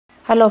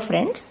Hello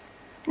friends,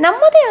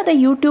 ನಮ್ಮದೇ ಆದ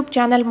YouTube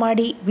channel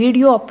ಮಾಡಿ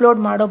ವಿಡಿಯೋ ಅಪ್ಲೋಡ್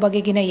ಮಾಡೋ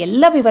ಬಗೆಗಿನ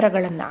ಎಲ್ಲ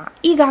ವಿವರಗಳನ್ನು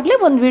ಈಗಾಗಲೇ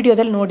ಒಂದು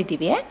ವಿಡಿಯೋದಲ್ಲಿ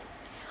ನೋಡಿದ್ದೀವಿ.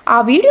 ಆ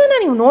ವಿಡಿಯೋನ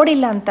ನೀವು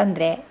ನೋಡಿಲ್ಲ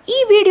ಅಂತಂದರೆ ಈ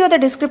ವಿಡಿಯೋದ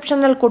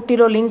ಡಿಸ್ಕ್ರಿಪ್ಷನ್ನಲ್ಲಿ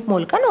ಕೊಟ್ಟಿರೋ ಲಿಂಕ್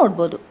ಮೂಲಕ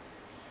ನೋಡ್ಬೋದು.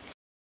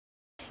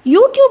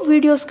 ಯೂಟ್ಯೂಬ್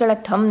ವಿಡಿಯೋಸ್ಗಳ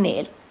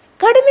ಥಂಬ್ನೇಲ್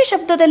ಕಡಿಮೆ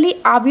ಶಬ್ದದಲ್ಲಿ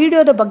ಆ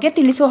ವಿಡಿಯೋದ ಬಗ್ಗೆ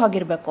ತಿಳಿಸೋ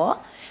ಹಾಗಿರಬೇಕು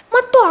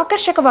ಮತ್ತು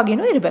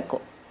ಆಕರ್ಷಕವಾಗಿಯೂ ಇರಬೇಕು.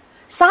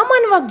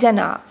 ಸಾಮಾನ್ಯವಾಗಿ ಜನ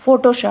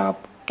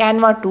ಫೋಟೋಶಾಪ್,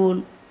 ಕ್ಯಾನ್ವಾ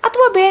ಟೂಲ್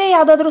ಅಥವಾ ಬೇರೆ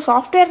ಯಾವುದಾದ್ರೂ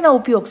ಸಾಫ್ಟ್ವೇರ್ನ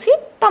ಉಪಯೋಗಿಸಿ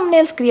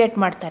ಥಂಬ್ನೇಲ್ಸ್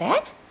ಕ್ರಿಯೇಟ್ ಮಾಡ್ತಾರೆ.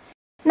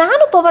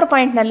 ನಾನು ಪವರ್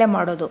ಪಾಯಿಂಟ್ನಲ್ಲೇ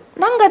ಮಾಡೋದು,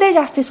 ನಂಗೆ ಅದೇ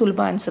ಜಾಸ್ತಿ ಸುಲಭ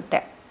ಅನಿಸುತ್ತೆ.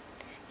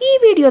 ಈ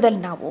ವಿಡಿಯೋದಲ್ಲಿ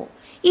ನಾವು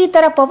ಈ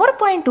ಥರ ಪವರ್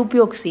ಪಾಯಿಂಟ್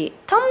ಉಪಯೋಗಿಸಿ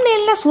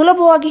ಥಂಬ್ನೇಲ್ನ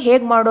ಸುಲಭವಾಗಿ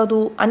ಹೇಗೆ ಮಾಡೋದು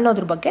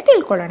ಅನ್ನೋದ್ರ ಬಗ್ಗೆ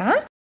ತಿಳ್ಕೊಳ್ಳೋಣ.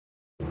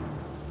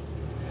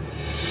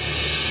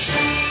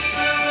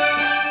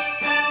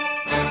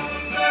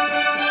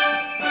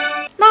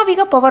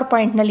 ನಾವೀಗ ಪವರ್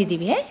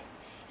ಪಾಯಿಂಟ್ನಲ್ಲಿದ್ದೀವಿ.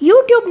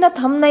 ಯೂಟ್ಯೂಬ್ನ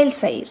ಥಂಬ್ನೈಲ್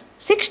ಸೈಜ್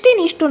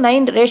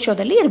 16:9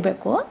 ರೇಷಿಯೋದಲ್ಲಿ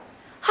ಇರಬೇಕು.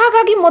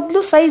 ಹಾಗಾಗಿ ಮೊದಲು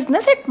ಸೈಜ್ನ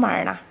ಸೆಟ್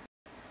ಮಾಡೋಣ.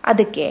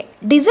 ಅದಕ್ಕೆ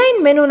ಡಿಸೈನ್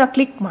ಮೆನುನ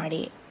ಕ್ಲಿಕ್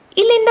ಮಾಡಿ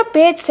ಇಲ್ಲಿಂದ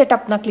ಪೇಜ್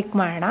ಸೆಟಪ್ನ ಕ್ಲಿಕ್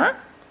ಮಾಡೋಣ.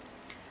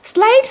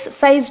 ಸ್ಲೈಡ್ಸ್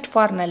ಸೈಜ್ಡ್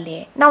ಫಾರ್ನಲ್ಲಿ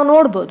ನಾವು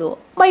ನೋಡ್ಬೋದು,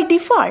 ಬೈ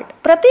ಡಿಫಾಲ್ಟ್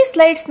ಪ್ರತಿ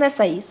ಸ್ಲೈಡ್ಸ್ನ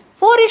ಸೈಜ್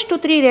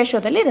 4:3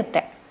 ರೇಷಿಯೋದಲ್ಲಿ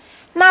ಇರುತ್ತೆ.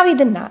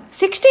 ನಾವಿದನ್ನು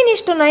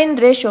 16:9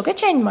 ರೇಷಿಯೋಗೆ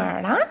ಚೇಂಜ್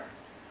ಮಾಡೋಣ.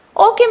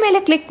 ಓಕೆ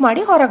ಮೇಲೆ ಕ್ಲಿಕ್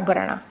ಮಾಡಿ ಹೊರಗೆ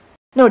ಬರೋಣ.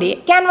 ನೋಡಿ,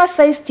 ಕ್ಯಾನ್ವಾಸ್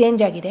ಸೈಜ್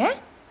ಚೇಂಜ್ ಆಗಿದೆ.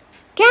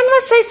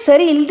 ಕ್ಯಾನ್ವಾಸ್ ಸೈಜ್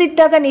ಸರಿ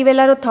ಇಲ್ದಿದ್ದಾಗ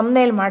ನೀವೆಲ್ಲರೂ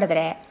ಥಂಬ್ನೇಲ್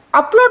ಮಾಡಿದ್ರೆ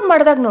ಅಪ್ಲೋಡ್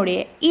ಮಾಡಿದಾಗ ನೋಡಿ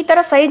ಈ ಥರ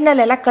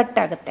ಸೈಡ್ನಲ್ಲೆಲ್ಲ ಕಟ್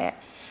ಆಗುತ್ತೆ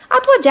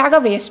ಅಥವಾ ಜಾಗ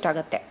ವೇಸ್ಟ್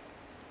ಆಗುತ್ತೆ.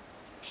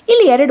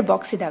 ಇಲ್ಲಿ 2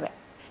 ಬಾಕ್ಸ್ ಇದ್ದಾವೆ,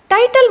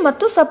 ಟೈಟಲ್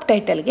ಮತ್ತು ಸಬ್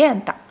ಟೈಟಲ್ಗೆ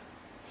ಅಂತ.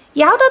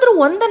 ಯಾವುದಾದ್ರೂ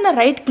ಒಂದನ್ನು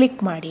ರೈಟ್ ಕ್ಲಿಕ್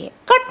ಮಾಡಿ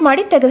ಕಟ್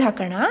ಮಾಡಿ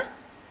ತೆಗೆದುಹಾಕೋಣ.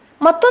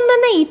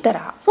 ಮತ್ತೊಂದನ್ನು ಈ ಥರ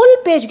ಫುಲ್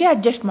ಪೇಜ್ಗೆ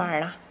ಅಡ್ಜಸ್ಟ್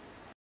ಮಾಡೋಣ.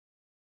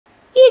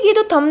 ಈಗ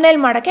ಇದು ಥಂಬ್ನೇಲ್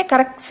ಮಾಡೋಕ್ಕೆ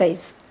ಕರೆಕ್ಟ್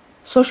ಸೈಜ್.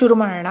 ಶುರು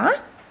ಮಾಡೋಣ.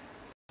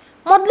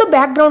 ಮೊದಲು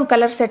ಬ್ಯಾಕ್ಗ್ರೌಂಡ್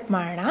ಕಲರ್ ಸೆಟ್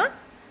ಮಾಡೋಣ.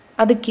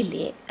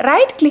 ಅದಕ್ಕಿಲ್ಲಿ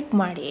ರೈಟ್ ಕ್ಲಿಕ್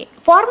ಮಾಡಿ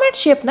ಫಾರ್ಮ್ಯಾಟ್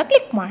ಶೇಪ್ನ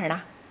ಕ್ಲಿಕ್ ಮಾಡೋಣ.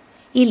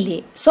 ಇಲ್ಲಿ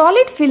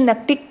ಸಾಲಿಡ್ ಫಿಲ್ನ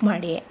ಟಿಕ್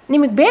ಮಾಡಿ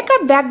ನಿಮಗೆ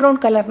ಬೇಕಾದ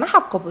ಬ್ಯಾಕ್ಗ್ರೌಂಡ್ ಕಲರ್ನ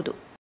ಹಾಕ್ಕೋಬೋದು.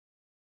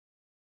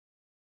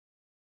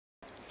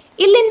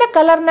 ಇಲ್ಲಿಂದ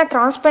ಕಲರ್ನ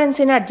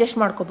ಟ್ರಾನ್ಸ್ಪರೆನ್ಸಿನ ಅಡ್ಜಸ್ಟ್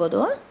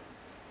ಮಾಡ್ಕೋಬೋದು.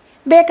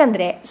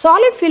 ಬೇಕಂದರೆ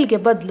ಸಾಲಿಡ್ ಫಿಲ್ಗೆ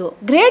ಬದಲು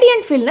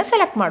ಗ್ರೇಡಿಯಂಟ್ ಫಿಲ್ನ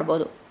ಸೆಲೆಕ್ಟ್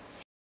ಮಾಡ್ಬೋದು.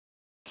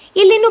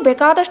 ಇಲ್ಲಿನ್ನೂ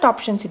ಬೇಕಾದಷ್ಟು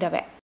ಆಪ್ಷನ್ಸ್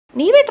ಇದ್ದಾವೆ,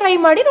 ನೀವೇ ಟ್ರೈ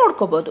ಮಾಡಿ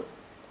ನೋಡ್ಕೋಬೋದು.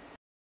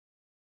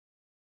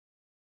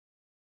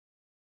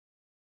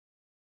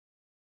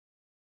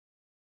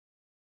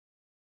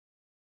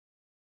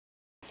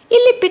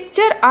 ಇಲ್ಲಿ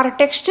picture R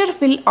texture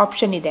fill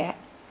option ಇದೆ.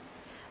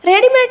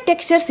 ರೆಡಿಮೇಡ್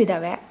ಟೆಕ್ಸ್ಚರ್ಸ್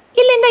ಇದ್ದಾವೆ,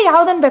 ಇಲ್ಲಿಂದ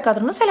ಯಾವುದನ್ನು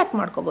ಬೇಕಾದ್ರೂ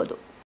ಸೆಲೆಕ್ಟ್ ಮಾಡ್ಕೋಬೋದು.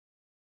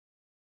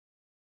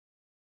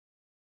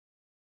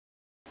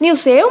 ನೀವು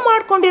ಸೇವ್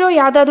ಮಾಡ್ಕೊಂಡಿರೋ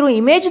ಯಾವುದಾದ್ರೂ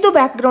ಇಮೇಜ್ದು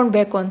ಬ್ಯಾಕ್ಗ್ರೌಂಡ್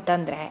ಬೇಕು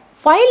ಅಂತಂದರೆ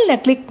ಫೈಲ್ನ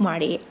ಕ್ಲಿಕ್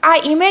ಮಾಡಿ ಆ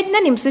ಇಮೇಜ್ನ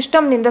ನಿಮ್ಮ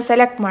ಸಿಸ್ಟಮ್ನಿಂದ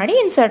ಸೆಲೆಕ್ಟ್ ಮಾಡಿ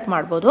ಇನ್ಸರ್ಟ್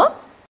ಮಾಡ್ಬೋದು.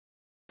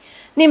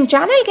 ನಿಮ್ಮ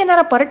ಚಾನೆಲ್ಗೆ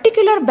ಏನಾರ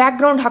ಪರ್ಟಿಕ್ಯುಲರ್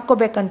ಬ್ಯಾಕ್ಗ್ರೌಂಡ್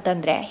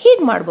ಹಾಕ್ಕೋಬೇಕಂತಂದರೆ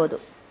ಹೀಗೆ ಮಾಡ್ಬೋದು.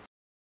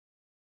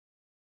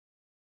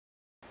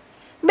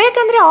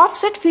 ಬೇಕಂದರೆ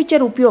ಆಫ್ಸೆಟ್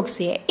ಫೀಚರ್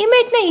ಉಪಯೋಗಿಸಿ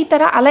ಇಮೇಜ್ನ ಈ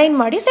ಥರ ಅಲೈನ್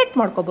ಮಾಡಿ ಸೆಟ್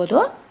ಮಾಡ್ಕೋಬೋದು.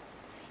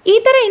 ಈ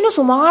ಥರ ಇನ್ನೂ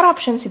ಸುಮಾರು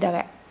ಆಪ್ಷನ್ಸ್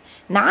ಇದ್ದಾವೆ.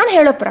 ನಾನು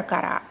ಹೇಳೋ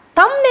ಪ್ರಕಾರ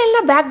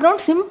ಥಂಬ್ನೇಲ್ನ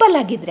ಬ್ಯಾಕ್ಗ್ರೌಂಡ್ ಸಿಂಪಲ್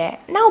ಆಗಿದ್ದರೆ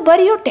ನಾವು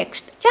ಬರೆಯೋ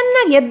ಟೆಕ್ಸ್ಟ್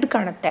ಚೆನ್ನಾಗಿ ಎದ್ದು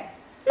ಕಾಣುತ್ತೆ.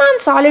 ನಾನು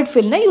ಸಾಲಿಡ್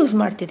ಫಿಲ್ನ ಯೂಸ್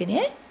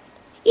ಮಾಡ್ತಿದ್ದೀನಿ.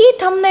 ಈ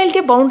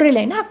ಥಂಬ್ನೈಲ್ಗೆ ಬೌಂಡ್ರಿ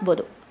ಲೈನ್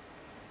ಹಾಕ್ಬೋದು.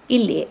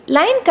 ಇಲ್ಲಿ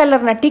ಲೈನ್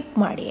ಕಲರ್ನ ಟಿಕ್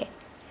ಮಾಡಿ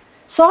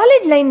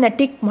ಸಾಲಿಡ್ ಲೈನ್ನ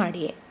ಟಿಕ್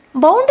ಮಾಡಿ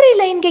ಬೌಂಡ್ರಿ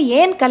ಲೈನ್ಗೆ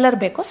ಏನು ಕಲರ್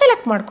ಬೇಕೋ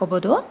ಸೆಲೆಕ್ಟ್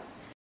ಮಾಡ್ಕೋಬೋದು.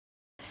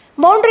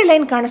 ಬೌಂಡ್ರಿ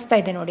ಲೈನ್ ಕಾಣಿಸ್ತಾ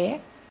ಇದೆ ನೋಡಿ.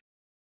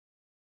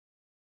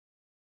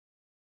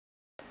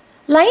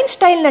 ಲೈನ್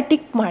ಸ್ಟೈಲ್ನ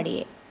ಟಿಕ್ ಮಾಡಿ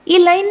ಈ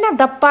ಲೈನ್ನ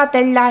ದಪ್ಪ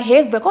ತೆಳ್ಳ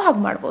ಹೇಗೆ ಬೇಕೋ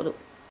ಹಾಗೆ ಮಾಡ್ಬೋದು.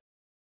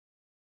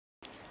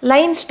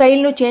 ಲೈನ್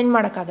ಸ್ಟೈಲ್ನು ಚೇಂಜ್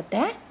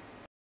ಮಾಡೋಕ್ಕಾಗುತ್ತೆ.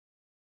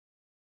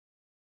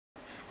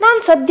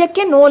 ನಾನು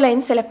ಸದ್ಯಕ್ಕೆ ನೋ ಲೈನ್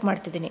ಸೆಲೆಕ್ಟ್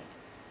ಮಾಡ್ತಿದ್ದೀನಿ.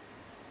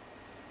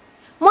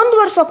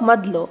 ಮುಂದುವರ್ಸೋಕೆ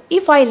ಮೊದಲು ಈ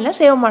ಫೈಲ್ನ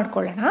ಸೇವ್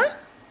ಮಾಡ್ಕೊಳ್ಳೋಣ.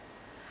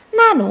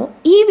 ನಾನು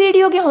ಈ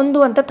ವಿಡಿಯೋಗೆ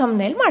ಹೊಂದುವಂಥ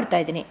ಥಂಬ್ನೇಲ್ ಮಾಡ್ತಾ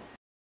ಇದ್ದೀನಿ.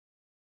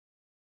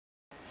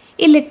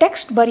 ಇಲ್ಲಿ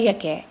ಟೆಕ್ಸ್ಟ್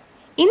ಬರೆಯೋಕ್ಕೆ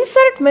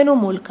ಇನ್ಸರ್ಟ್ ಮೆನು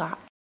ಮೂಲಕ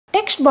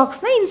ಟೆಕ್ಸ್ಟ್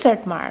ಬಾಕ್ಸ್ನ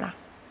ಇನ್ಸರ್ಟ್ ಮಾಡೋಣ.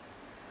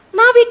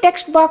 ನಾವು ಈ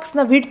ಟೆಕ್ಸ್ಟ್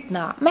ಬಾಕ್ಸ್ನ ವಿಡ್ತ್ನ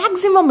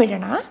ಮ್ಯಾಕ್ಸಿಮಮ್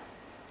ಇಡೋಣ.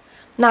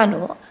 ನಾನು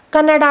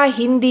ಕನ್ನಡ,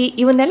 ಹಿಂದಿ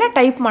ಇವನ್ನೆಲ್ಲ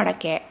ಟೈಪ್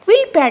ಮಾಡೋಕ್ಕೆ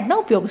ಕ್ವಿಲ್ ಪ್ಯಾಡ್ನ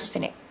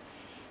ಉಪಯೋಗಿಸ್ತೀನಿ.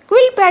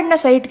 ಕ್ವಿಲ್ ಪ್ಯಾಡ್ನ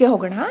ಸೈಟ್ಗೆ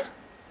ಹೋಗೋಣ.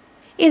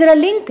 ಇದರ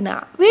ಲಿಂಕ್ನ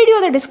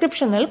ವಿಡಿಯೋದ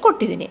ಡಿಸ್ಕ್ರಿಪ್ಷನ್ನಲ್ಲಿ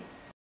ಕೊಟ್ಟಿದ್ದೀನಿ.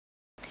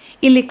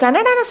 ಇಲ್ಲಿ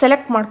ಕನ್ನಡನ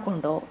ಸೆಲೆಕ್ಟ್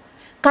ಮಾಡಿಕೊಂಡು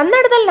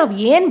ಕನ್ನಡದಲ್ಲಿ ನಾವು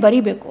ಏನು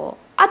ಬರೀಬೇಕೋ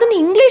ಅದನ್ನು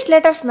ಇಂಗ್ಲೀಷ್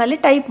ಲೆಟರ್ಸ್ನಲ್ಲಿ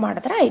ಟೈಪ್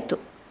ಮಾಡಿದ್ರೆ ಆಯಿತು.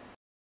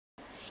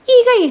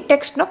 ಈಗ ಈ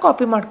ಟೆಕ್ಸ್ಟ್ನ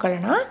ಕಾಪಿ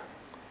ಮಾಡ್ಕೊಳ್ಳೋಣ.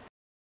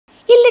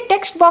 ಇಲ್ಲಿ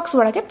ಟೆಕ್ಸ್ಟ್ ಬಾಕ್ಸ್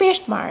ಒಳಗೆ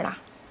ಪೇಸ್ಟ್ ಮಾಡೋಣ.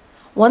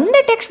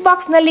 ಒಂದೇ ಟೆಕ್ಸ್ಟ್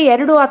ಬಾಕ್ಸ್ನಲ್ಲಿ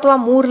 2 ಅಥವಾ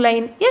 3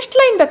 ಲೈನ್, ಎಷ್ಟು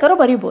ಲೈನ್ ಬೇಕಾದ್ರೂ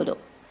ಬರೀಬೋದು.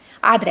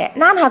 ಆದರೆ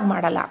ನಾನು ಹಾಗೆ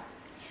ಮಾಡಲ್ಲ.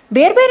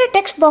 ಬೇರೆ ಬೇರೆ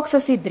ಟೆಕ್ಸ್ಟ್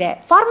ಬಾಕ್ಸಸ್ ಇದ್ದರೆ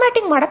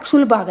ಫಾರ್ಮ್ಯಾಟಿಂಗ್ ಮಾಡೋಕ್ಕೆ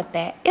ಸುಲಭ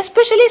ಆಗುತ್ತೆ,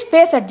 ಎಸ್ಪೆಷಲಿ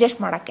ಸ್ಪೇಸ್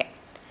ಅಡ್ಜಸ್ಟ್ ಮಾಡೋಕ್ಕೆ.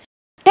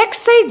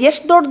 ಟೆಕ್ಸ್ಟ್ ಸೈಜ್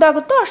ಎಷ್ಟು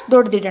ದೊಡ್ಡದಾಗುತ್ತೋ ಅಷ್ಟು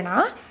ದೊಡ್ಡದಿಡೋಣ.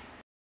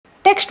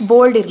 ಟೆಕ್ಸ್ಟ್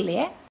ಬೋಲ್ಡ್ ಇರಲಿ.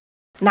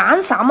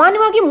 ನಾನು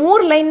ಸಾಮಾನ್ಯವಾಗಿ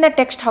 3 ಲೈನ್ನ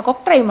ಟೆಕ್ಸ್ಟ್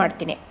ಹಾಕೋಕ್ಕೆ ಟ್ರೈ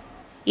ಮಾಡ್ತೀನಿ.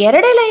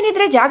 2 ಲೈನ್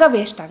ಇದ್ದರೆ ಜಾಗ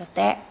ವೇಸ್ಟ್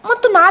ಆಗುತ್ತೆ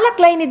ಮತ್ತು 4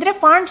 ಲೈನ್ ಇದ್ದರೆ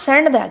ಫಾಂಟ್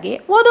ಸಣ್ಣದಾಗಿ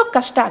ಓದೋಕ್ಕೆ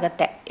ಕಷ್ಟ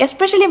ಆಗುತ್ತೆ,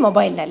 ಎಸ್ಪೆಷಲಿ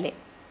ಮೊಬೈಲ್ನಲ್ಲಿ.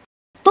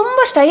 ತುಂಬ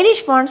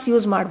ಸ್ಟೈಲಿಶ್ ಫಾಂಟ್ಸ್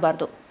ಯೂಸ್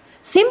ಮಾಡಬಾರ್ದು.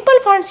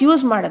 ಸಿಂಪಲ್ ಫಾಂಟ್ಸ್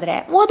ಯೂಸ್ ಮಾಡಿದ್ರೆ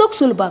ಓದೋಕ್ಕೆ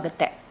ಸುಲಭ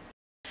ಆಗುತ್ತೆ.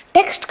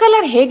 ಟೆಕ್ಸ್ಟ್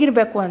ಕಲರ್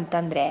ಹೇಗಿರಬೇಕು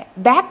ಅಂತಂದರೆ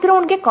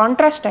ಬ್ಯಾಕ್ಗ್ರೌಂಡ್ಗೆ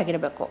ಕಾಂಟ್ರಾಸ್ಟ್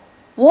ಆಗಿರಬೇಕು,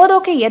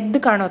 ಓದೋಕೆ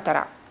ಎದ್ದು ಕಾಣೋ ಥರ.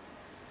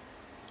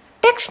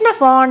 ಟೆಕ್ಸ್ಟ್ನ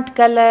ಫಾಂಟ್,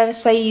 ಕಲರ್,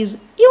 ಸೈಜ್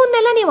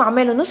ಇವನ್ನೆಲ್ಲ ನೀವು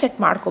ಆಮೇಲೂ ಸೆಟ್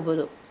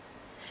ಮಾಡ್ಕೋಬೋದು.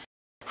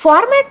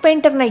 ಫಾರ್ಮ್ಯಾಟ್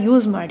ಪೇಂಟರ್ನ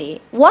ಯೂಸ್ ಮಾಡಿ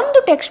ಒಂದು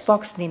ಟೆಕ್ಸ್ಟ್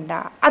ಬಾಕ್ಸ್ನಿಂದ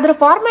ಅದರ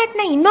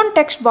ಫಾರ್ಮ್ಯಾಟ್ನ ಇನ್ನೊಂದು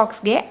ಟೆಕ್ಸ್ಟ್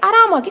ಬಾಕ್ಸ್ಗೆ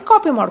ಆರಾಮಾಗಿ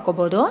ಕಾಪಿ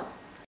ಮಾಡ್ಕೋಬೋದು.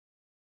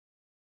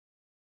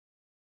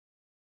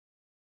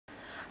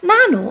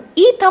 ನಾನು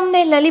ಈ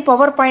ಥಂಬ್ನೇಲ್ನಲ್ಲಿ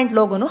ಪವರ್ ಪಾಯಿಂಟ್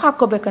ಲೋಗೋನು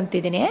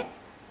ಹಾಕ್ಕೋಬೇಕಂತಿದ್ದೀನಿ.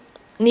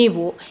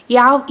 ನೀವು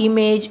ಯಾವ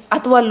ಇಮೇಜ್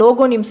ಅಥವಾ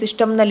ಲೋಗೋ ನಿಮ್ಮ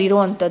ಸಿಸ್ಟಮ್ನಲ್ಲಿ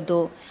ಇರೋವಂಥದ್ದು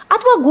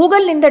ಅಥವಾ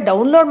ಗೂಗಲ್ನಿಂದ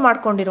ಡೌನ್ಲೋಡ್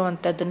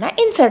ಮಾಡ್ಕೊಂಡಿರೋವಂಥದ್ದನ್ನು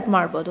ಇನ್ಸರ್ಟ್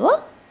ಮಾಡ್ಬೋದು.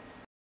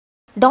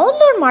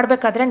 ಡೌನ್ಲೋಡ್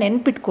ಮಾಡಬೇಕಾದ್ರೆ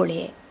ನೆನ್ಪಿಟ್ಕೊಳ್ಳಿ,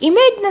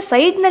 ಇಮೇಜ್ನ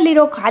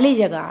ಸೈಡ್ನಲ್ಲಿರೋ ಖಾಲಿ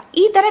ಜಾಗ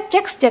ಈ ಥರ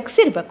ಚೆಕ್ಸ್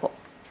ಇರಬೇಕು.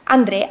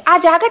 ಅಂದರೆ ಆ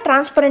ಜಾಗ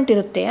ಟ್ರಾನ್ಸ್ಪರೆಂಟ್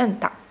ಇರುತ್ತೆ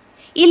ಅಂತ.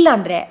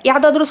 ಇಲ್ಲಾಂದರೆ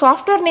ಯಾವುದಾದ್ರೂ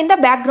ಸಾಫ್ಟ್ವೇರ್ನಿಂದ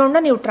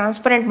ಬ್ಯಾಕ್ಗ್ರೌಂಡ್ನ ನೀವು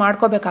ಟ್ರಾನ್ಸ್ಪರೆಂಟ್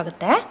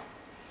ಮಾಡ್ಕೋಬೇಕಾಗುತ್ತೆ.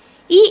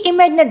 ಈ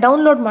ಇಮೇಜ್ನ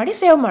ಡೌನ್ಲೋಡ್ ಮಾಡಿ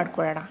ಸೇವ್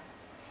ಮಾಡ್ಕೊಳ್ಳೋಣ.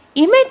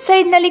 ಇಮೇಜ್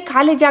ಸೈಡ್ನಲ್ಲಿ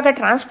ಖಾಲಿ ಜಾಗ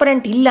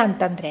ಟ್ರಾನ್ಸ್ಪರೆಂಟ್ ಇಲ್ಲ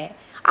ಅಂತಂದರೆ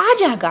ಆ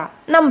ಜಾಗ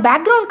ನಮ್ಮ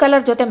ಬ್ಯಾಕ್ಗ್ರೌಂಡ್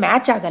ಕಲರ್ ಜೊತೆ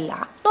ಮ್ಯಾಚ್ ಆಗಲ್ಲ,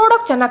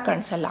 ನೋಡೋಕೆ ಚೆನ್ನಾಗಿ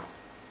ಕಾಣಿಸಲ್ಲ.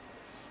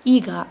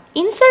 ಈಗ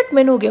ಇನ್ಸರ್ಟ್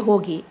ಮೆನುಗೆ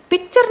ಹೋಗಿ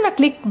ಪಿಕ್ಚರ್ನ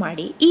ಕ್ಲಿಕ್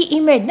ಮಾಡಿ ಈ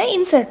ಇಮೇಜ್ನ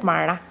ಇನ್ಸರ್ಟ್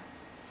ಮಾಡೋಣ.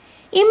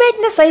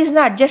 ಇಮೇಜ್ನ ಸೈಜ್ನ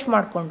ಅಡ್ಜಸ್ಟ್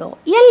ಮಾಡಿಕೊಂಡು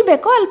ಎಲ್ಲಿ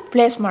ಬೇಕೋ ಅಲ್ಲಿ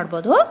ಪ್ಲೇಸ್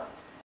ಮಾಡ್ಬೋದು.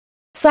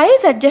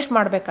 ಸೈಜ್ ಅಡ್ಜಸ್ಟ್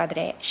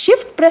ಮಾಡಬೇಕಾದ್ರೆ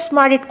ಶಿಫ್ಟ್ ಪ್ರೆಸ್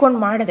ಮಾಡಿಟ್ಕೊಂಡು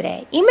ಮಾಡಿದ್ರೆ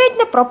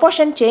ಇಮೇಜ್ನ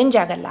ಪ್ರಪೋರ್ಷನ್ ಚೇಂಜ್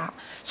ಆಗಲ್ಲ.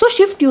 ಸೊ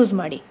ಶಿಫ್ಟ್ ಯೂಸ್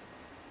ಮಾಡಿ.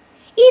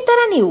 ಈ ಥರ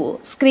ನೀವು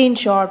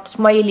ಸ್ಕ್ರೀನ್ಶಾಟ್,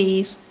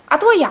 ಸ್ಮೈಲೀಸ್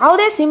ಅಥವಾ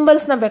ಯಾವುದೇ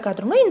ಸಿಂಬಲ್ಸ್ನ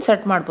ಬೇಕಾದ್ರೂ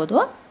ಇನ್ಸರ್ಟ್ ಮಾಡ್ಬೋದು.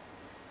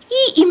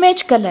 ಈ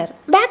ಇಮೇಜ್ ಕಲರ್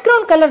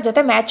ಬ್ಯಾಕ್ಗ್ರೌಂಡ್ ಕಲರ್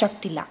ಜೊತೆ ಮ್ಯಾಚ್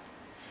ಆಗ್ತಿಲ್ಲ.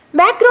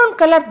 ಬ್ಯಾಕ್ಗ್ರೌಂಡ್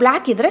ಕಲರ್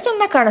ಬ್ಲ್ಯಾಕ್ ಇದ್ದರೆ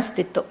ಚೆನ್ನಾಗಿ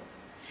ಕಾಣಿಸ್ತಿತ್ತು.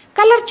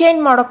 ಕಲರ್ ಚೇಂಜ್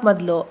ಮಾಡೋಕ್ಕೆ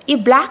ಮೊದಲು ಈ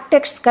ಬ್ಲ್ಯಾಕ್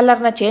ಟೆಕ್ಸ್ಟ್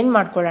ಕಲರ್ನ ಚೇಂಜ್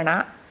ಮಾಡ್ಕೊಳ್ಳೋಣ,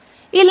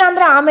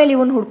 ಇಲ್ಲಾಂದರೆ ಆಮೇಲೆ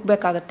ಇವನ್ನ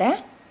ಹುಡುಕ್ಬೇಕಾಗತ್ತೆ.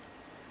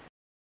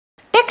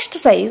 ಟೆಕ್ಸ್ಟ್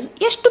ಸೈಜ್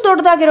ಎಷ್ಟು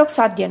ದೊಡ್ಡದಾಗಿರೋಕ್ಕೆ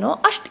ಸಾಧ್ಯನೋ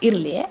ಅಷ್ಟು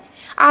ಇರಲಿ,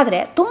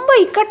 ಆದರೆ ತುಂಬ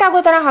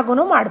ಇಕ್ಕಟ್ಟಾಗೋ ಥರ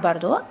ಹಾಗೂ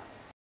ಮಾಡಬಾರ್ದು.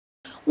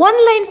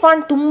 ಒಂದು ಲೈನ್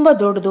ಫಾಂಟ್ ತುಂಬ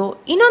ದೊಡ್ಡದು,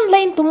 ಇನ್ನೊಂದು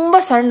ಲೈನ್ ತುಂಬ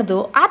ಸಣ್ಣದು,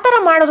 ಆ ಥರ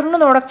ಮಾಡಿದ್ರೂ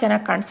ನೋಡೋಕ್ಕೆ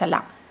ಚೆನ್ನಾಗಿ ಕಾಣಿಸಲ್ಲ.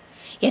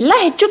 ಎಲ್ಲ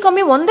ಹೆಚ್ಚು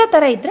ಕಮ್ಮಿ ಒಂದೇ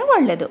ಥರ ಇದ್ದರೆ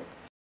ಒಳ್ಳೆಯದು.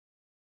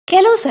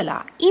 ಕೆಲವು ಸಲ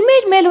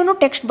ಇಮೇಜ್ ಮೇಲೂ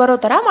ಟೆಕ್ಸ್ಟ್ ಬರೋ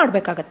ಥರ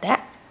ಮಾಡಬೇಕಾಗತ್ತೆ.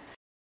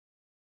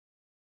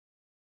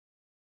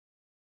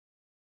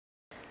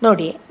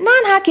 ನೋಡಿ,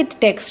 ನಾನು ಹಾಕಿದ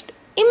ಟೆಕ್ಸ್ಟ್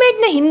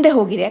ಇಮೇಜ್ನ ಹಿಂದೆ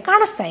ಹೋಗಿದೆ,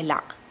 ಕಾಣಿಸ್ತಾ ಇಲ್ಲ.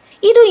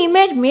 ಇದು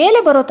ಇಮೇಜ್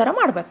ಮೇಲೆ ಬರೋ ಥರ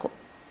ಮಾಡಬೇಕು.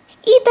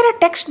 ಈ ಥರ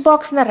ಟೆಕ್ಸ್ಟ್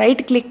ಬಾಕ್ಸ್ನ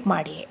ರೈಟ್ ಕ್ಲಿಕ್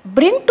ಮಾಡಿ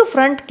ಬ್ರಿಂಗ್ ಟು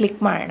ಫ್ರಂಟ್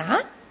ಕ್ಲಿಕ್ ಮಾಡೋಣ.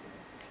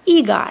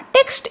 ಈಗ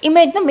ಟೆಕ್ಸ್ಟ್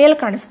ಇಮೇಜ್ನ ಮೇಲೆ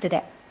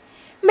ಕಾಣಿಸ್ತಿದೆ.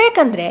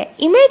 ಬೇಕಂದರೆ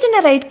ಇಮೇಜನ್ನ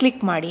ರೈಟ್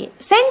ಕ್ಲಿಕ್ ಮಾಡಿ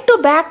ಸೆಂಡ್ ಟು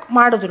ಬ್ಯಾಕ್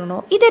ಮಾಡಿದ್ರೂ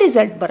ಇದೇ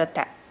ರಿಸಲ್ಟ್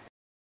ಬರುತ್ತೆ.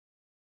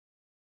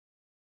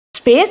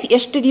 ಸ್ಪೇಸ್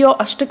ಎಷ್ಟಿದೆಯೋ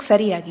ಅಷ್ಟಕ್ಕೆ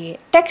ಸರಿಯಾಗಿ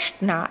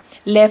ಟೆಕ್ಸ್ಟ್ನ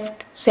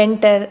ಲೆಫ್ಟ್,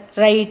 ಸೆಂಟರ್,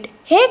 ರೈಟ್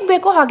ಹೇಗೆ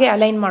ಬೇಕೋ ಹಾಗೆ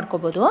ಅಲೈನ್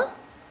ಮಾಡ್ಕೋಬೋದು.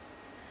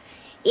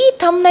 ಈ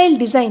ಥಂಬ್ನೈಲ್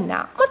ಡಿಸೈನ್ನ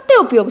ಮತ್ತೆ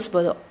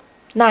ಉಪಯೋಗಿಸ್ಬೋದು.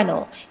 ನಾನು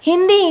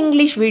ಹಿಂದಿ,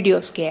 ಇಂಗ್ಲೀಷ್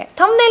ವೀಡಿಯೋಸ್ಗೆ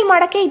ಥಂಬ್ನೈಲ್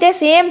ಮಾಡೋಕ್ಕೆ ಇದೇ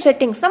ಸೇಮ್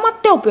ಸೆಟ್ಟಿಂಗ್ಸ್ನ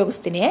ಮತ್ತೆ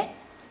ಉಪಯೋಗಿಸ್ತೀನಿ,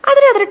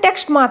 ಆದರೆ ಅದರ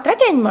ಟೆಕ್ಸ್ಟ್ ಮಾತ್ರ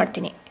ಚೇಂಜ್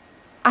ಮಾಡ್ತೀನಿ.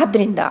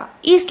 ಆದ್ದರಿಂದ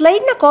ಈ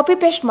ಸ್ಲೈಡ್ನ ಕಾಪಿ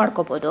ಪೇಸ್ಟ್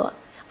ಮಾಡ್ಕೋಬೋದು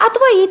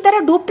ಅಥವಾ ಈ ಥರ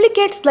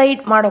ಡೂಪ್ಲಿಕೇಟ್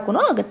ಸ್ಲೈಡ್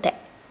ಮಾಡೋಕ್ಕೂ ಆಗುತ್ತೆ.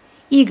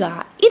 ಈಗ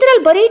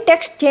ಇದರಲ್ಲಿ ಬರೀ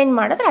ಟೆಕ್ಸ್ಟ್ ಚೇಂಜ್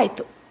ಮಾಡಿದ್ರೆ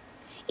ಆಯಿತು.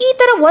 ಈ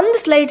ಥರ ಒಂದು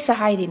ಸ್ಲೈಡ್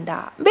ಸಹಾಯದಿಂದ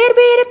ಬೇರೆ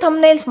ಬೇರೆ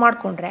ಥಂಬ್ನೈಲ್ಸ್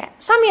ಮಾಡಿಕೊಂಡ್ರೆ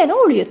ಸಮಯನೂ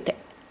ಉಳಿಯುತ್ತೆ.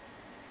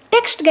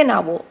 ಟೆಕ್ಸ್ಟ್ಗೆ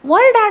ನಾವು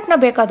ವರ್ಡ್ ಆರ್ಟ್ನ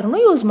ಬೇಕಾದ್ರೂ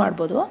ಯೂಸ್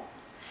ಮಾಡ್ಬೋದು.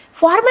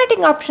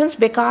 Formatting options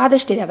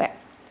ಬೇಕಾದಷ್ಟಿದ್ದಾವೆ.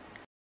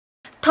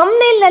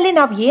 ಥಂಬ್ನೈಲ್ನಲ್ಲಿ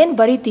ನಾವು ಏನು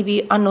ಬರಿತೀವಿ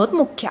ಅನ್ನೋದು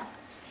ಮುಖ್ಯ.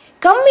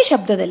 ಕಮ್ಮಿ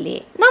ಶಬ್ದದಲ್ಲಿ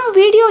ನಮ್ಮ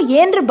ವಿಡಿಯೋ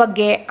ಏನರ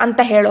ಬಗ್ಗೆ ಅಂತ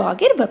ಹೇಳೋ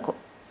ಹಾಗೆ ಇರಬೇಕು.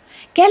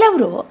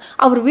 ಕೆಲವರು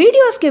ಅವ್ರ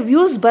ವಿಡಿಯೋಸ್ಗೆ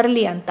ವ್ಯೂಸ್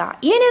ಬರಲಿ ಅಂತ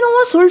ಏನೇನೋ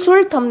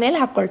ಸುಳ್ಳು ಥಂಬ್ನೈಲ್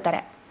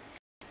ಹಾಕ್ಕೊಳ್ತಾರೆ.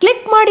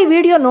 ಕ್ಲಿಕ್ ಮಾಡಿ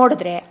ವಿಡಿಯೋ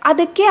ನೋಡಿದ್ರೆ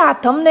ಅದಕ್ಕೆ ಆ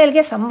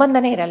ಥಂಬ್ನೈಲ್ಗೆ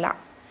ಸಂಬಂಧನೇ ಇರಲ್ಲ.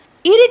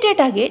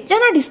 ಇರಿಟೇಟ್ ಆಗಿ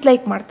ಜನ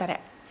ಡಿಸ್ಲೈಕ್ ಮಾಡ್ತಾರೆ.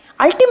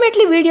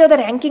 ಅಲ್ಟಿಮೇಟ್ಲಿ ವಿಡಿಯೋದ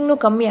ರ್ಯಾಂಕಿಂಗ್ನೂ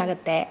ಕಮ್ಮಿ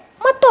ಆಗುತ್ತೆ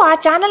ಮತ್ತು ಆ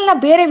ಚಾನಲ್ನ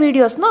ಬೇರೆ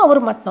ವೀಡಿಯೋಸ್ನೂ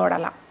ಅವರು ಮತ್ತೆ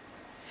ನೋಡಲ್ಲ.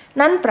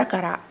 ನನ್ನ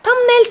ಪ್ರಕಾರ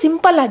ಥಂಬ್ನೈಲ್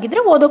ಸಿಂಪಲ್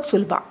ಆಗಿದ್ರೆ ಓದೋಕ್ಕೆ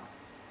ಸುಲಭ.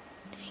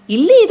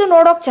 ಇಲ್ಲಿ ಇದು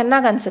ನೋಡೋಕೆ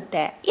ಚೆನ್ನಾಗಿ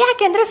ಅನಿಸುತ್ತೆ,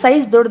 ಯಾಕೆಂದರೆ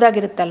ಸೈಜ್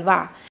ದೊಡ್ಡದಾಗಿರುತ್ತಲ್ವಾ.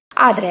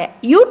 ಆದರೆ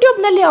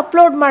ಯೂಟ್ಯೂಬ್ನಲ್ಲಿ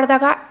ಅಪ್ಲೋಡ್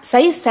ಮಾಡಿದಾಗ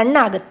ಸೈಜ್ ಸಣ್ಣ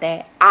ಆಗುತ್ತೆ,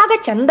 ಆಗ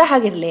ಚೆಂದ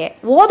ಆಗಿರಲಿ,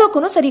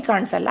 ಓದೋಕ್ಕೂ ಸರಿ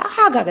ಕಾಣಿಸಲ್ಲ,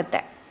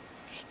 ಹಾಗಾಗತ್ತೆ.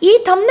 ಈ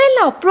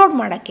ಥಂಬ್ನೈಲ್ನ ಅಪ್ಲೋಡ್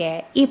ಮಾಡೋಕ್ಕೆ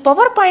ಈ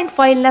ಪವರ್ ಪಾಯಿಂಟ್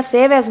ಫೈಲ್ನ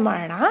ಸೇವ್ ಆಸ್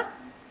ಮಾಡೋಣ.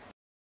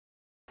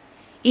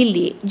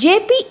 ಇಲ್ಲಿ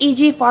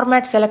JPEG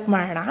ಫಾರ್ಮ್ಯಾಟ್ ಸೆಲೆಕ್ಟ್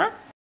ಮಾಡೋಣ.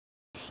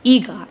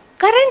 ಈಗ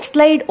ಕರೆಂಟ್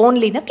ಸ್ಲೈಡ್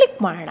ಓನ್ಲಿನ ಕ್ಲಿಕ್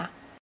ಮಾಡೋಣ.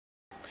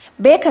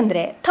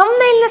 ಬೇಕಂದರೆ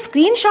ಥಂಬ್ನೈಲ್ನ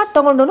ಸ್ಕ್ರೀನ್ಶಾಟ್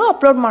ತೊಗೊಂಡು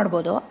ಅಪ್ಲೋಡ್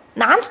ಮಾಡ್ಬೋದು.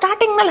 ನಾನು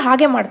ಸ್ಟಾರ್ಟಿಂಗ್ನಲ್ಲಿ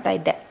ಹಾಗೆ ಮಾಡ್ತಾ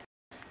ಇದ್ದೆ.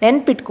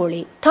 ನೆನ್ಪಿಟ್ಕೊಳ್ಳಿ,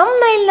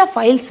 ಥಂಬ್ನೈಲ್ನ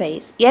ಫೈಲ್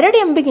ಸೈಜ್ 2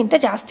 MB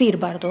ಜಾಸ್ತಿ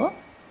ಇರಬಾರ್ದು.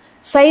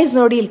 ಸೈಜ್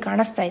ನೋಡಿ ಇಲ್ಲಿ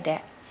ಕಾಣಿಸ್ತಾ ಇದೆ.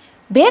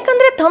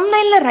 ಬೇಕಂದರೆ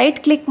ಥಂಬ್ನೈಲ್ನ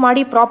ರೈಟ್ ಕ್ಲಿಕ್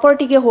ಮಾಡಿ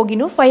ಪ್ರಾಪರ್ಟಿಗೆ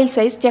ಹೋಗಿನೂ ಫೈಲ್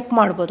ಸೈಜ್ ಚೆಕ್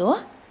ಮಾಡ್ಬೋದು.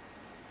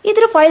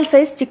 ಇದ್ರ ಫೈಲ್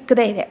ಸೈಜ್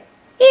ಚಿಕ್ಕದೇ ಇದೆ.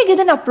 ಈಗ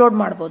ಇದನ್ನು ಅಪ್ಲೋಡ್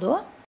ಮಾಡ್ಬೋದು.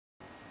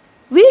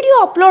 ವಿಡಿಯೋ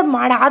ಅಪ್ಲೋಡ್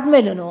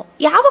ಮಾಡಾದ್ಮೇಲೂ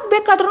ಯಾವಾಗ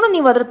ಬೇಕಾದ್ರೂ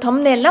ನೀವು ಅದರ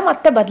ಥಂಬ್ನೈಲ್ನ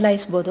ಮತ್ತೆ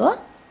ಬದಲಾಯಿಸ್ಬೋದು.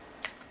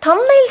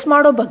 ಥಂಬ್ನೈಲ್ಸ್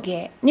ಮಾಡೋ ಬಗ್ಗೆ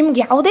ನಿಮ್ಗೆ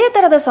ಯಾವುದೇ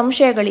ಥರದ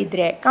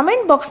ಸಂಶಯಗಳಿದ್ದರೆ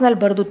ಕಮೆಂಟ್ ಬಾಕ್ಸ್ನಲ್ಲಿ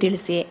ಬರೆದು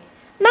ತಿಳಿಸಿ.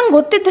 ನಂಗೆ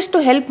ಗೊತ್ತಿದ್ದಷ್ಟು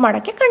ಹೆಲ್ಪ್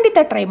ಮಾಡೋಕ್ಕೆ ಖಂಡಿತ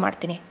ಟ್ರೈ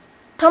ಮಾಡ್ತೀನಿ.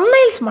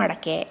 ಥಂಬ್ನೈಲ್ಸ್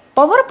ಮಾಡೋಕ್ಕೆ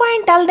ಪವರ್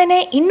ಪಾಯಿಂಟ್ ಅಲ್ಲದೆ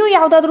ಇನ್ನೂ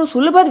ಯಾವುದಾದ್ರೂ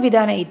ಸುಲಭದ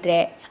ವಿಧಾನ ಇದ್ದರೆ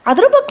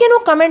ಅದ್ರ ಬಗ್ಗೆನೂ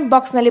ಕಮೆಂಟ್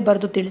ಬಾಕ್ಸ್ನಲ್ಲಿ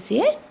ಬರೆದು ತಿಳಿಸಿ.